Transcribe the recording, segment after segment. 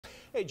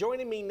Hey,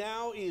 joining me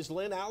now is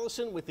Lynn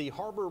Allison with the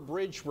Harbor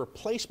Bridge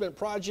Replacement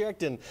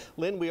Project. And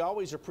Lynn, we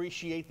always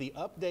appreciate the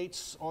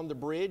updates on the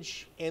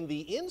bridge and the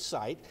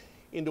insight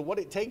into what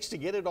it takes to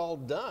get it all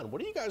done. What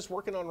are you guys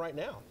working on right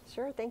now?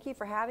 Sure, thank you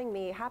for having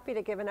me. Happy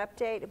to give an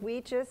update. We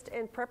just,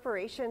 in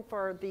preparation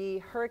for the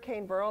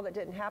Hurricane Beryl that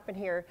didn't happen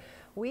here,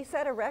 we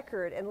set a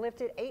record and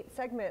lifted 8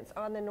 segments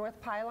on the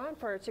North Pylon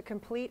to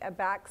complete a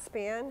back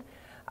span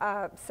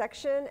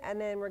section,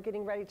 and then we're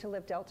getting ready to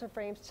lift delta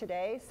frames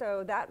today.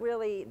 So that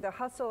really, the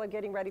hustle of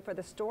getting ready for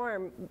the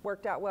storm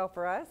worked out well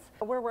for us.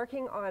 We're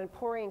working on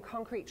pouring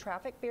concrete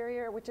traffic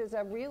barrier, which is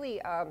a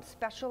really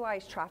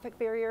specialized traffic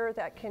barrier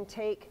that can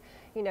take,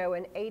 you know,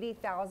 an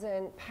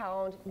 80,000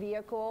 pound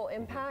vehicle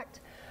impact.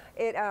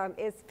 It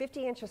is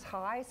 50 inches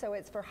high, so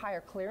it's for higher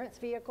clearance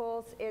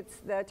vehicles. It's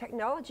the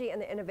technology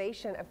and the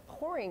innovation of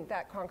pouring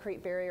that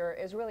concrete barrier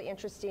is really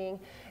interesting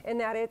in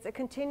that it's a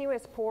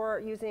continuous pour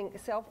using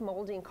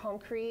self-molding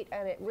concrete,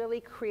 and it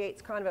really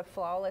creates kind of a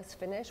flawless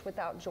finish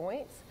without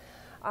joints.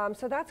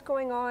 So that's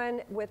going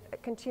on with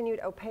continued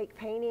opaque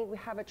painting. We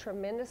have a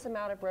tremendous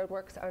amount of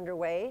roadworks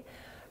underway,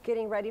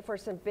 getting ready for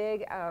some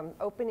big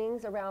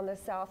openings around the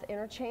South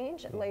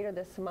Interchange. Later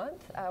this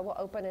month, we'll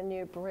open a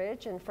new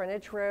bridge in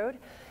Frontage Road,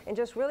 and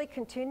just really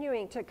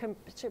continuing to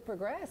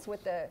progress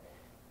with the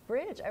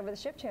bridge over the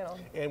ship channel.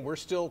 And we're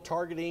still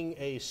targeting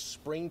a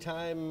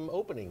springtime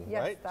opening, yes,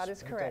 right? Yes, that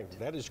is correct.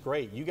 Okay, that is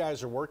great. You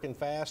guys are working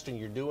fast and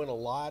you're doing a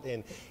lot.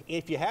 And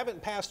if you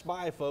haven't passed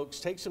by, folks,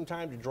 take some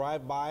time to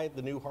drive by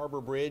the new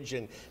Harbor Bridge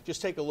and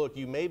just take a look.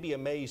 You may be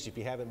amazed if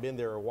you haven't been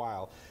there a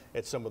while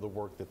at some of the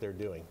work that they're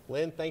doing.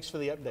 Lynn, thanks for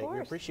the update. We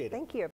appreciate it. Thank you.